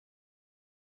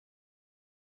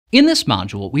In this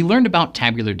module, we learned about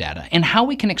tabular data and how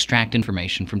we can extract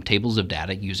information from tables of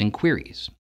data using queries.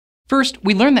 First,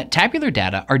 we learned that tabular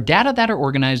data are data that are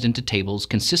organized into tables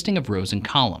consisting of rows and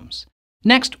columns.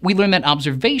 Next, we learned that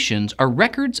observations are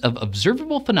records of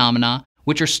observable phenomena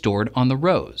which are stored on the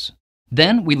rows.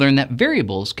 Then, we learned that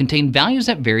variables contain values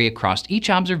that vary across each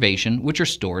observation which are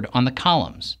stored on the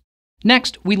columns.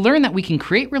 Next, we learned that we can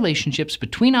create relationships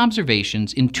between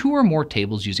observations in two or more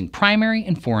tables using primary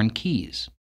and foreign keys.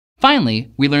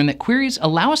 Finally, we learned that queries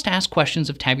allow us to ask questions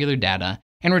of tabular data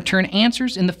and return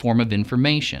answers in the form of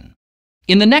information.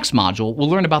 In the next module,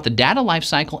 we'll learn about the data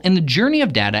lifecycle and the journey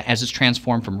of data as it's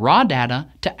transformed from raw data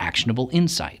to actionable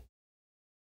insight.